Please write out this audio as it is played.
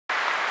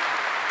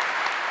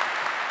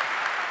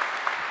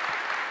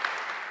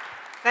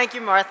Thank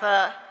you,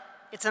 Martha.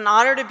 It's an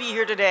honor to be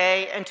here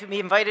today and to be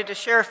invited to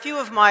share a few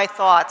of my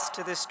thoughts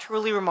to this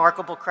truly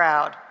remarkable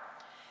crowd.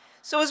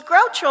 So as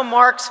Groucho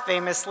Marx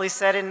famously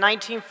said in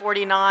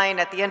 1949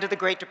 at the end of the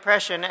Great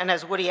Depression, and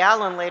as Woody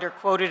Allen later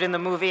quoted in the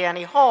movie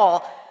Annie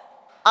Hall,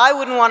 I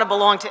wouldn't want to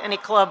belong to any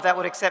club that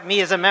would accept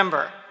me as a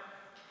member.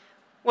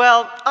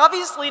 Well,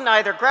 obviously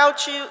neither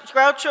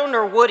Groucho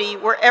nor Woody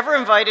were ever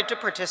invited to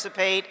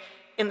participate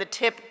in the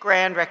TIP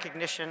Grand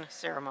Recognition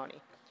Ceremony.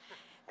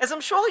 As I'm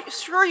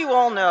sure you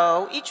all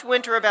know, each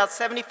winter about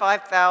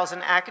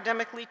 75,000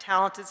 academically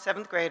talented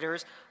seventh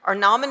graders are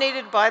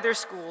nominated by their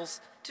schools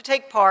to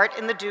take part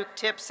in the Duke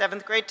TIP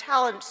 7th grade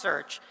talent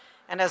search.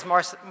 And as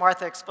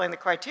Martha explained the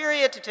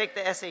criteria, to take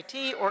the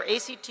SAT or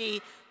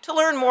ACT to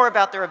learn more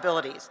about their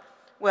abilities.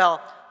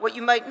 Well, what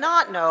you might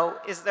not know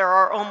is there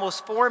are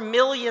almost 4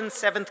 million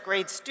 7th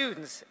grade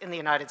students in the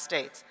United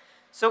States.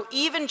 So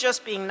even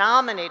just being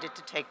nominated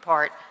to take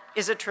part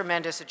is a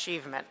tremendous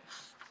achievement.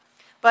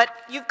 But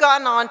you've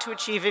gotten on to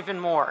achieve even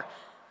more.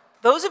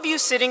 Those of you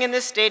sitting in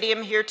this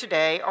stadium here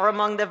today are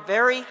among the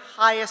very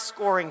highest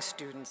scoring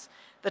students,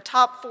 the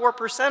top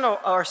 4%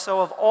 or so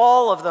of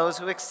all of those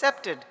who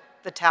accepted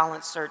the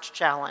Talent Search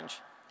Challenge.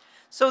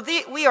 So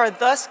we are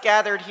thus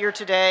gathered here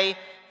today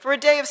for a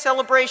day of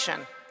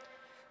celebration,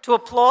 to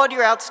applaud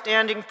your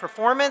outstanding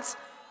performance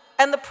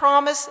and the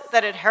promise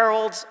that it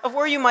heralds of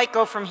where you might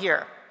go from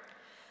here.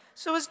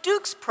 So as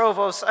Duke's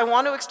Provost, I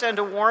want to extend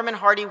a warm and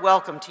hearty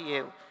welcome to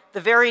you, the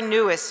very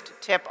newest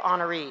TIP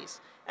honorees.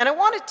 And I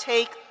want to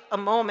take a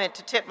moment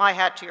to tip my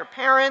hat to your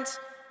parents,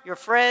 your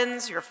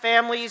friends, your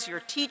families, your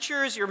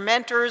teachers, your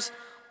mentors,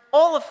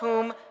 all of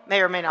whom may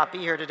or may not be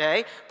here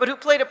today, but who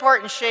played a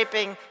part in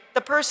shaping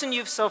the person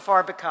you've so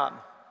far become.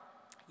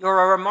 You're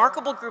a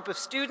remarkable group of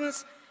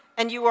students,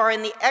 and you are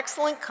in the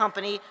excellent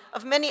company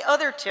of many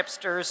other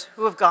tipsters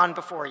who have gone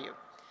before you.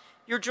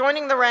 You're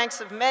joining the ranks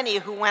of many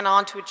who went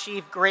on to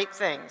achieve great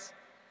things.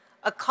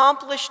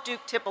 Accomplished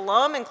Duke TIP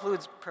alum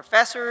includes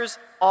professors,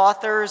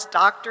 authors,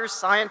 doctors,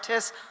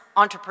 scientists,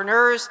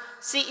 entrepreneurs,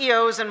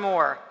 CEOs, and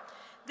more.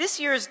 This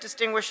year's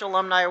Distinguished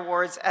Alumni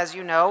Awards, as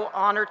you know,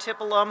 honor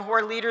TIP alum who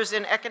are leaders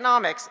in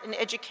economics, in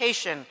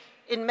education,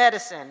 in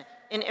medicine,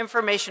 in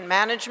information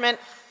management,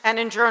 and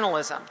in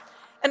journalism.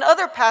 And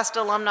other past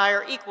alumni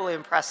are equally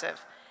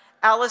impressive.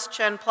 Alice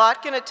Chen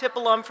Plotkin, a TIP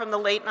alum from the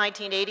late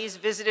 1980s,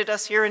 visited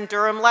us here in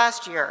Durham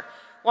last year.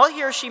 While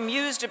here, she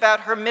mused about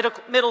her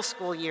middle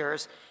school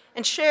years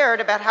and shared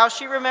about how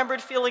she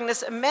remembered feeling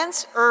this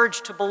immense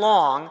urge to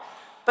belong,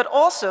 but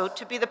also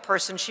to be the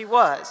person she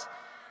was.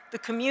 The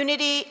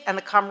community and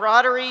the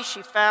camaraderie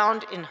she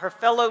found in her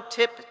fellow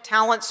TIP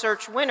Talent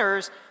Search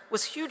winners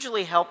was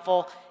hugely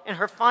helpful in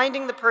her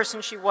finding the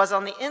person she was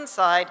on the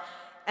inside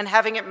and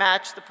having it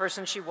match the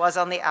person she was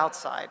on the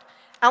outside.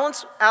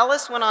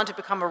 Alice went on to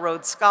become a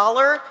Rhodes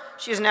Scholar.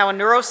 She is now a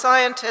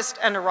neuroscientist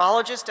and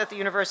neurologist at the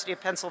University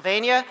of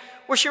Pennsylvania,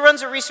 where she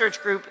runs a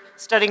research group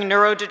studying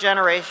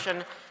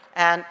neurodegeneration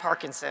and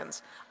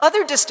Parkinson's.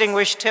 Other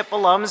distinguished TIP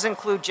alums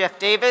include Jeff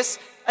Davis,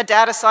 a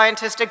data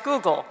scientist at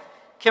Google,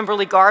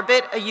 Kimberly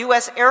Garbett, a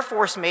U.S. Air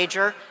Force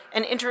major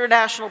and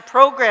international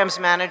programs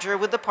manager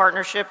with the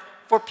Partnership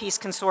for Peace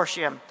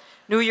Consortium,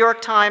 New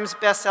York Times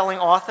bestselling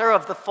author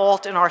of The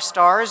Fault in Our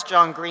Stars,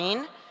 John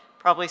Green.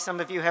 Probably some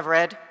of you have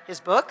read his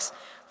books.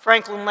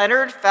 Franklin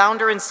Leonard,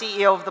 founder and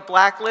CEO of The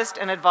Blacklist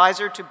and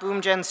advisor to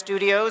BoomGen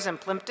Studios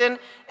and Plimpton,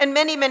 and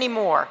many, many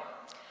more.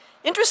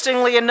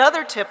 Interestingly,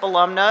 another TIP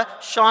alumna,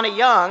 Shauna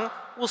Young,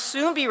 will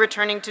soon be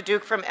returning to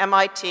Duke from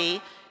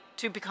MIT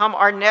to become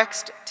our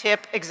next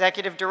TIP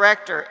executive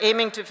director,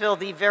 aiming to fill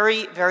the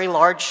very, very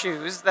large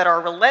shoes that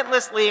our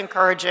relentlessly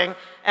encouraging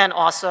and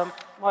awesome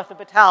Martha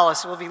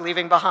Batalis will be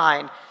leaving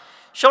behind.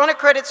 Shauna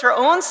credits her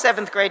own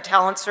 7th grade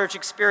talent search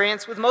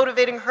experience with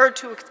motivating her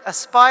to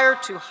aspire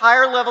to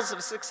higher levels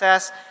of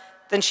success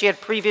than she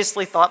had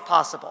previously thought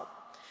possible.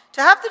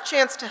 To have the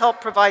chance to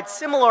help provide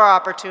similar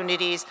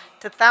opportunities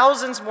to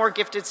thousands more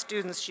gifted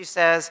students, she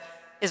says,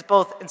 is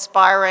both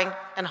inspiring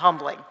and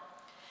humbling.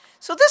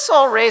 So this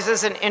all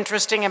raises an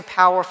interesting and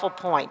powerful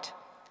point.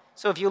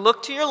 So if you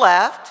look to your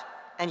left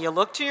and you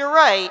look to your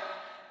right,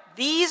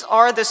 these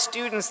are the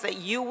students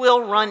that you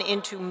will run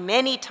into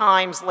many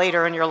times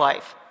later in your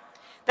life.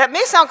 That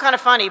may sound kind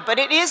of funny, but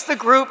it is the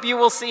group you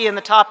will see in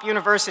the top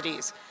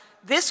universities.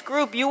 This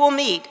group you will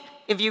meet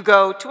if you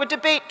go to a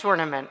debate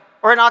tournament,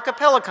 or an a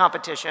cappella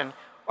competition,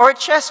 or a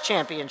chess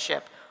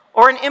championship,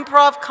 or an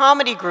improv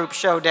comedy group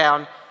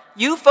showdown.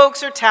 You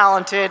folks are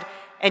talented,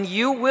 and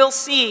you will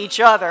see each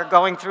other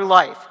going through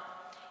life.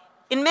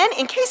 In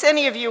case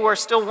any of you are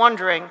still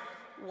wondering,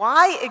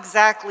 why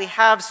exactly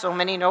have so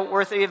many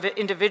noteworthy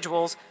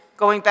individuals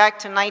going back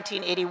to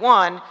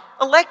 1981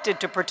 elected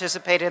to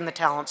participate in the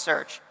talent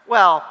search?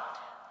 Well,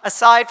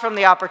 aside from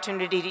the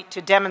opportunity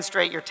to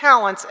demonstrate your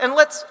talents, and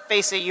let's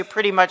face it, you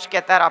pretty much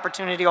get that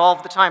opportunity all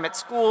of the time at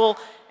school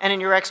and in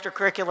your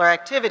extracurricular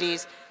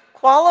activities,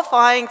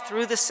 qualifying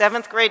through the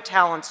 7th grade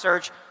talent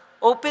search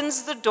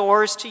opens the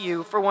doors to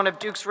you for one of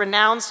Duke's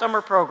renowned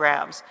summer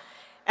programs.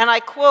 And I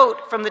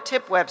quote from the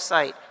TIP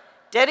website,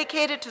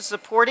 dedicated to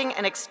supporting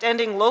and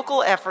extending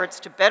local efforts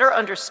to better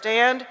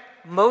understand,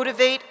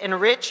 motivate,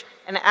 enrich,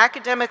 and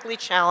academically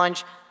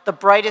challenge the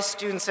brightest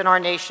students in our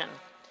nation.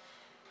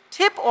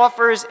 TIP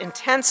offers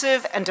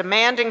intensive and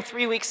demanding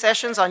 3-week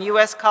sessions on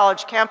U.S.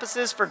 college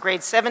campuses for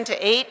grades 7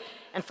 to 8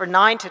 and for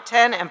 9 to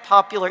 10, and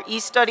popular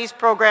e-studies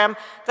program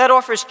that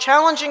offers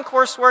challenging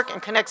coursework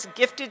and connects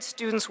gifted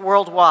students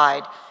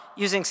worldwide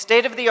using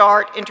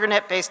state-of-the-art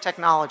internet-based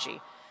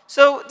technology.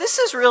 So this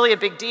is really a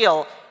big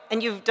deal,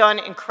 and you've done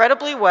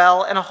incredibly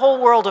well, and a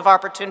whole world of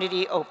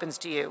opportunity opens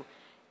to you.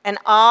 And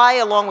I,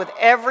 along with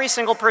every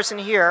single person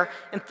here,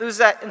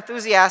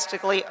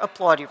 enthusiastically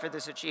applaud you for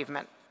this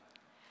achievement.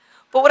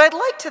 But what I'd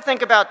like to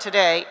think about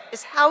today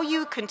is how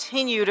you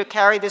continue to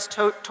carry this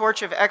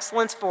torch of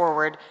excellence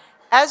forward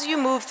as you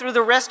move through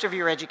the rest of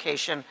your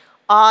education,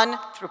 on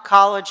through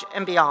college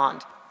and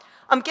beyond.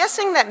 I'm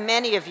guessing that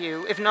many of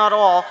you, if not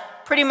all,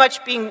 pretty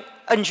much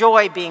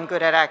enjoy being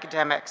good at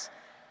academics.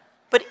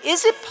 But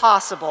is it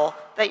possible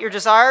that your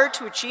desire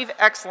to achieve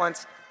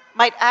excellence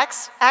might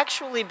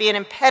actually be an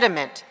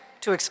impediment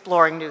to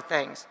exploring new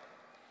things?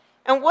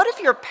 And what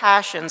if your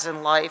passions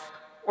in life,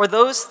 or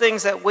those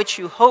things at which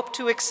you hope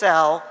to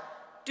excel,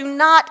 do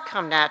not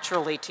come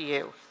naturally to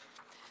you?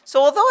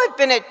 So although I've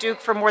been at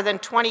Duke for more than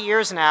 20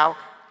 years now,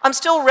 I'm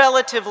still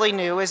relatively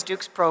new as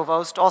Duke's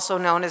Provost, also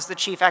known as the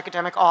Chief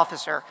Academic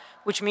Officer,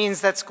 which means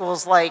that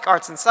schools like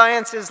arts and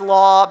sciences,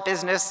 law,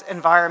 business,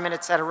 environment,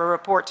 etc.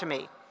 report to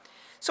me.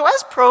 So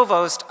as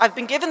Provost, I've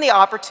been given the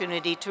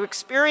opportunity to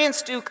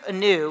experience Duke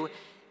anew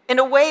in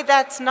a way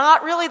that's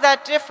not really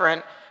that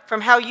different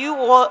from how you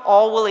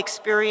all will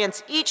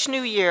experience each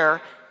new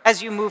year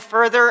as you move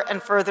further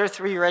and further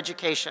through your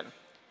education.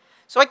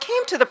 So I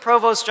came to the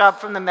Provost job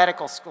from the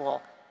medical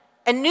school,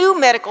 and new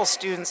medical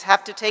students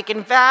have to take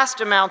in vast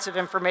amounts of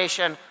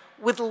information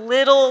with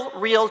little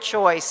real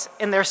choice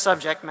in their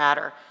subject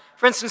matter.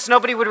 For instance,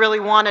 nobody would really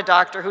want a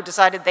doctor who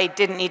decided they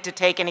didn't need to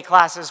take any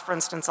classes, for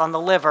instance, on the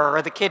liver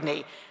or the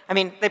kidney. I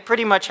mean, they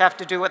pretty much have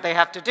to do what they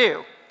have to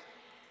do.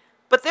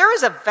 But there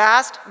is a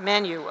vast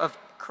menu of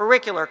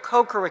curricular,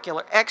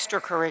 co-curricular,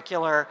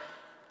 extracurricular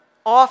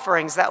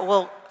offerings that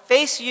will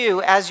face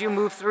you as you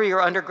move through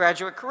your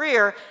undergraduate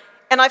career.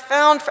 And I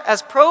found,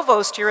 as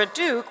Provost here at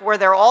Duke, where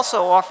they're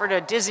also offered a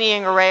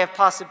dizzying array of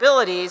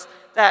possibilities,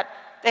 that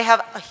they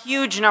have a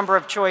huge number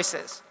of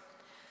choices.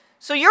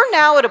 So you're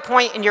now at a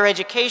point in your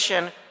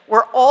education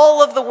where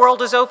all of the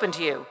world is open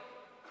to you.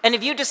 And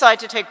if you decide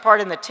to take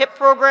part in the TIP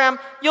program,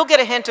 you'll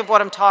get a hint of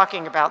what I'm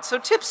talking about. So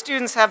TIP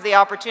students have the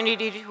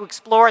opportunity to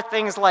explore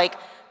things like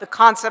the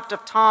concept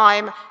of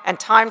time and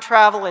time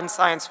travel in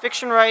science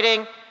fiction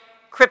writing,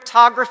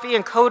 cryptography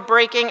and code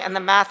breaking and the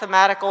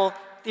mathematical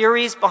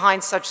theories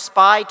behind such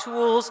spy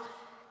tools,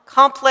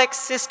 complex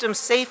system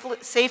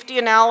safety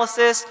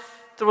analysis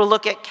through a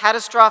look at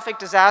catastrophic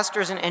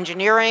disasters in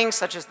engineering,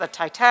 such as the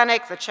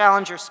Titanic, the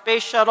Challenger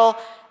space shuttle,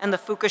 and the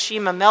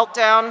Fukushima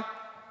meltdown,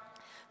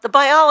 the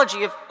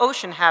biology of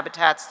ocean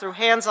habitats through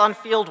hands-on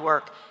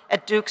fieldwork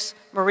at Duke's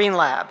Marine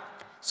Lab,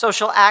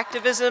 social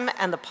activism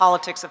and the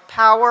politics of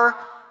power,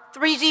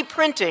 3D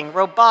printing,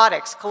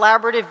 robotics,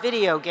 collaborative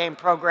video game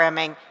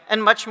programming,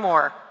 and much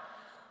more.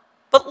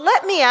 But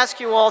let me ask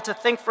you all to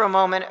think for a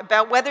moment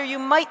about whether you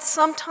might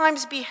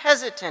sometimes be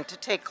hesitant to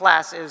take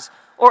classes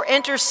or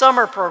enter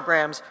summer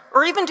programs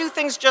or even do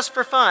things just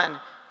for fun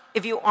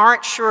if you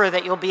aren't sure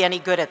that you'll be any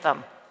good at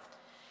them.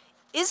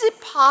 Is it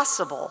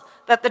possible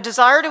that the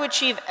desire to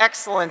achieve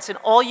excellence in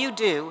all you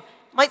do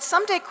might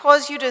someday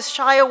cause you to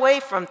shy away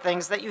from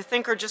things that you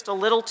think are just a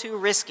little too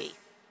risky?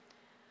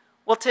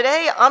 Well,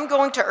 today I'm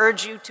going to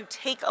urge you to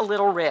take a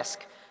little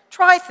risk.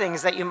 Try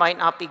things that you might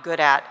not be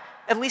good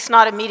at least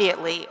not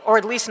immediately, or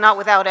at least not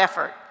without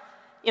effort.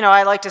 You know,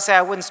 I like to say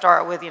I wouldn't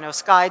start with,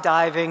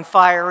 skydiving,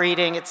 fire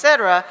eating,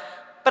 etc.,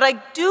 but I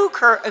do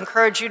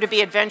encourage you to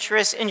be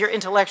adventurous in your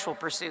intellectual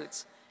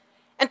pursuits.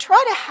 And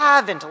try to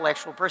have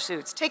intellectual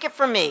pursuits. Take it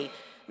from me.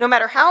 No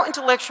matter how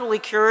intellectually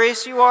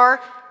curious you are,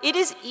 it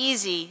is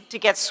easy to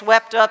get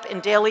swept up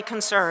in daily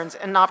concerns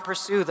and not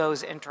pursue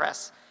those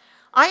interests.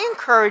 I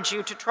encourage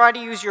you to try to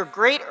use your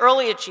great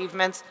early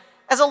achievements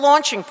as a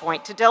launching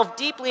point to delve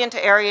deeply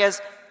into areas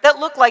that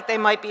look like they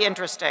might be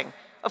interesting.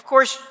 Of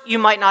course, you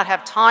might not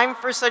have time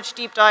for such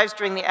deep dives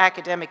during the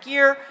academic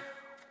year,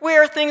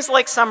 where things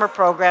like summer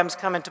programs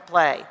come into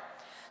play.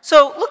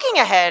 So looking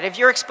ahead, if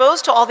you're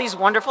exposed to all these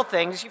wonderful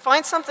things, you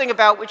find something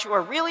about which you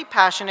are really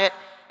passionate,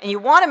 and you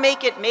want to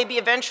make it maybe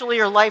eventually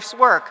your life's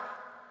work,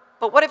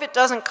 but what if it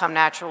doesn't come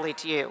naturally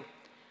to you?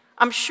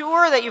 I'm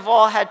sure that you've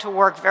all had to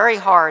work very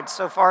hard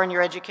so far in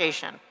your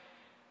education,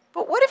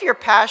 but what if your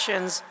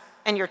passions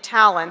and your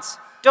talents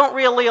don't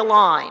really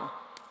align,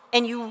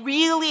 and you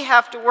really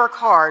have to work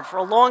hard for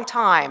a long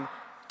time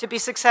to be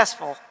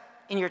successful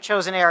in your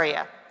chosen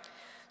area?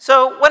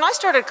 So when I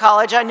started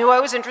college, I knew I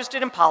was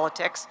interested in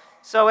politics,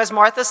 so as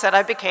Martha said,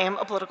 I became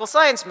a political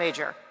science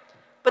major.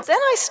 But then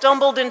I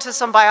stumbled into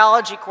some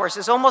biology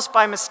courses almost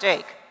by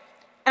mistake.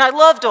 And I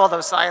loved all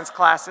those science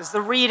classes,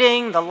 the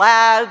reading, the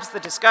labs, the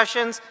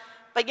discussions.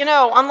 But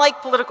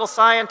unlike political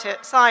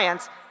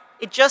science,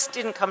 It just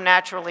didn't come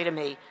naturally to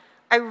me.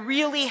 I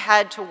really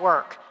had to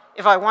work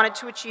if I wanted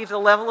to achieve the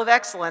level of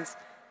excellence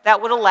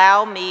that would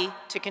allow me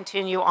to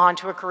continue on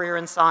to a career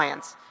in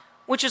science,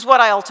 which is what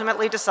I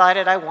ultimately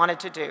decided I wanted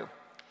to do.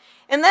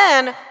 And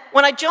then,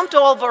 when I jumped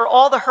over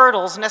all the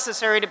hurdles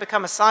necessary to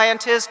become a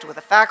scientist with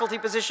a faculty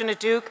position at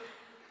Duke,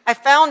 I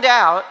found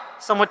out,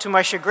 somewhat to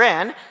my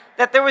chagrin,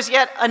 that there was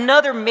yet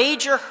another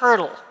major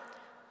hurdle,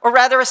 or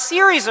rather a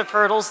series of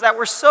hurdles that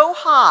were so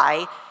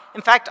high,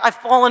 in fact, I've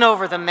fallen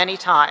over them many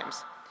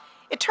times.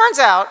 It turns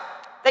out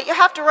that you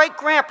have to write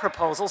grant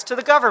proposals to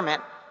the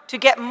government to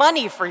get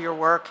money for your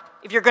work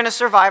if you're going to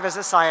survive as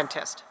a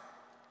scientist.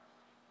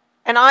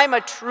 And I'm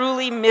a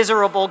truly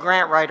miserable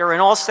grant writer in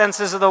all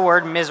senses of the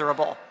word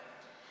miserable.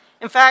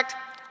 In fact,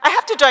 I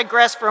have to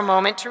digress for a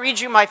moment to read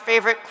you my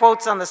favorite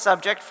quotes on the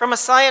subject from a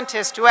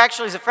scientist who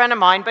actually is a friend of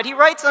mine, but he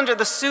writes under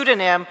the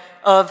pseudonym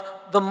of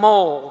The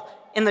Mole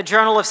in the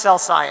Journal of Cell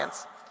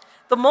Science.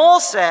 The Mole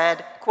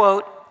said,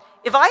 quote,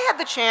 "If I had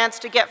the chance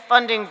to get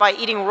funding by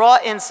eating raw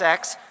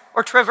insects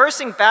or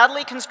traversing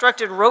badly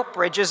constructed rope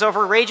bridges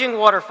over raging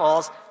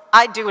waterfalls,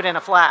 I'd do it in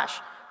a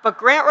flash. But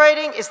grant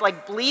writing is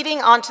like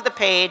bleeding onto the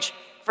page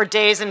for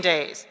days and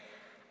days."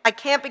 I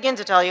can't begin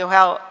to tell you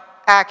how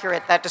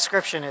accurate that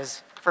description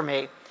is for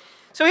me.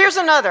 So here's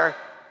another,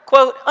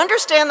 quote,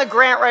 "Understand the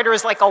grant writer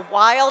is like a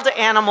wild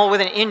animal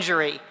with an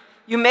injury.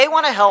 You may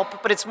want to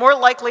help, but it's more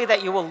likely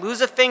that you will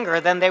lose a finger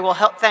than they will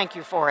help thank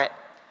you for it."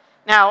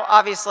 Now,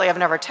 obviously, I've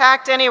never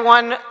attacked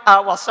anyone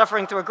while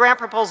suffering through a grant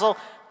proposal,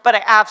 but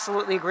I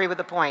absolutely agree with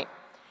the point.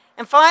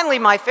 And finally,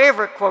 my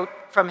favorite quote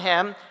from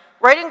him,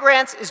 "Writing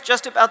grants is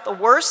just about the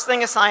worst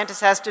thing a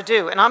scientist has to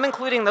do," and I'm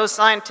including those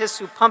scientists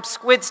who pump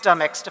squid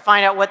stomachs to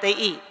find out what they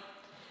eat.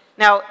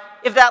 Now,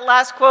 if that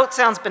last quote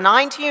sounds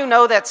benign to you,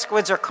 know that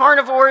squids are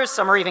carnivores,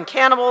 some are even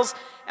cannibals,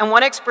 and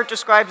one expert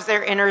describes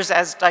their innards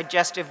as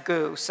digestive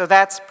goo, so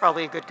that's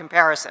probably a good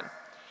comparison.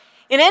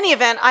 In any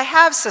event, I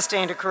have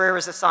sustained a career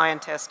as a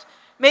scientist,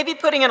 maybe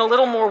putting in a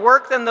little more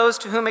work than those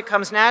to whom it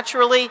comes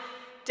naturally,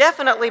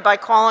 definitely by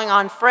calling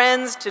on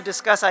friends to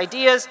discuss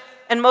ideas,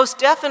 and most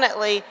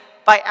definitely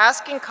by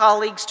asking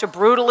colleagues to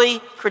brutally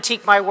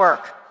critique my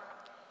work.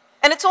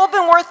 And it's all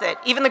been worth it,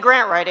 even the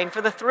grant writing,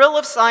 for the thrill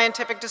of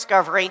scientific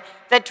discovery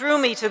that drew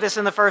me to this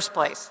in the first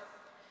place.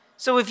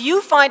 So if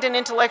you find an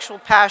intellectual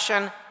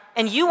passion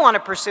and you want to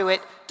pursue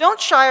it, don't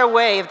shy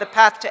away if the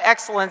path to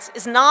excellence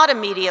is not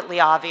immediately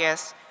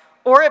obvious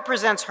or it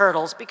presents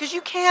hurdles, because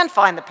you can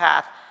find the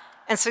path,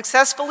 and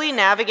successfully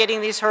navigating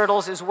these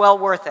hurdles is well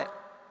worth it.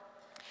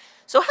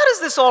 So how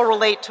does this all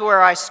relate to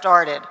where I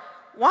started?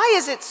 Why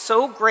is it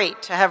so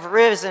great to have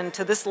risen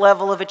to this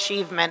level of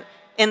achievement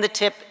in the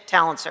TIP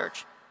talent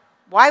search?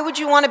 Why would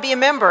you want to be a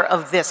member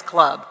of this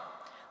club?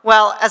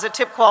 Well, as a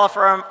TIP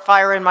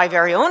qualifier in my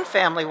very own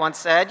family once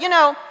said, you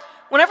know,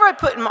 whenever I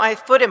put my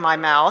foot in my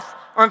mouth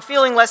or I'm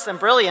feeling less than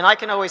brilliant, I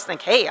can always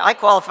think, hey, I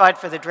qualified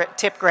for the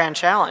TIP Grand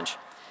Challenge.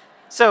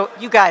 So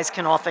you guys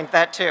can all think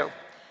that too.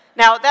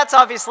 Now, that's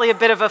obviously a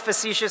bit of a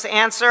facetious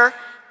answer,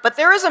 but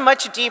there is a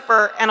much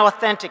deeper and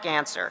authentic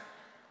answer.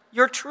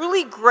 Your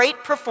truly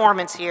great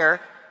performance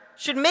here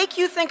should make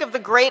you think of the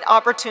great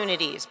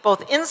opportunities,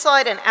 both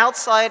inside and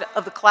outside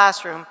of the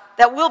classroom,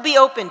 that will be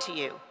open to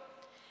you.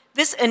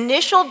 This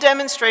initial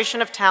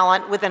demonstration of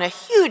talent within a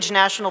huge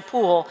national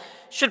pool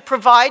should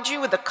provide you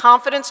with the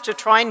confidence to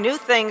try new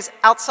things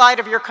outside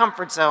of your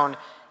comfort zone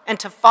and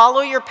to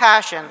follow your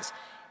passions,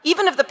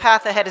 even if the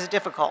path ahead is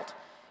difficult.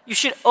 You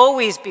should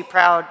always be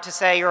proud to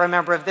say you're a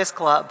member of this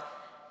club.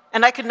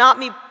 And I could not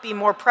be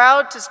more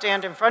proud to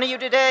stand in front of you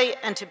today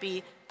and to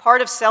be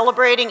part of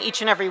celebrating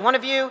each and every one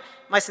of you.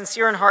 My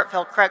sincere and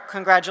heartfelt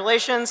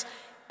congratulations,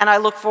 and I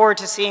look forward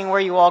to seeing where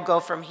you all go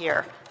from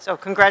here. So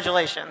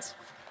congratulations.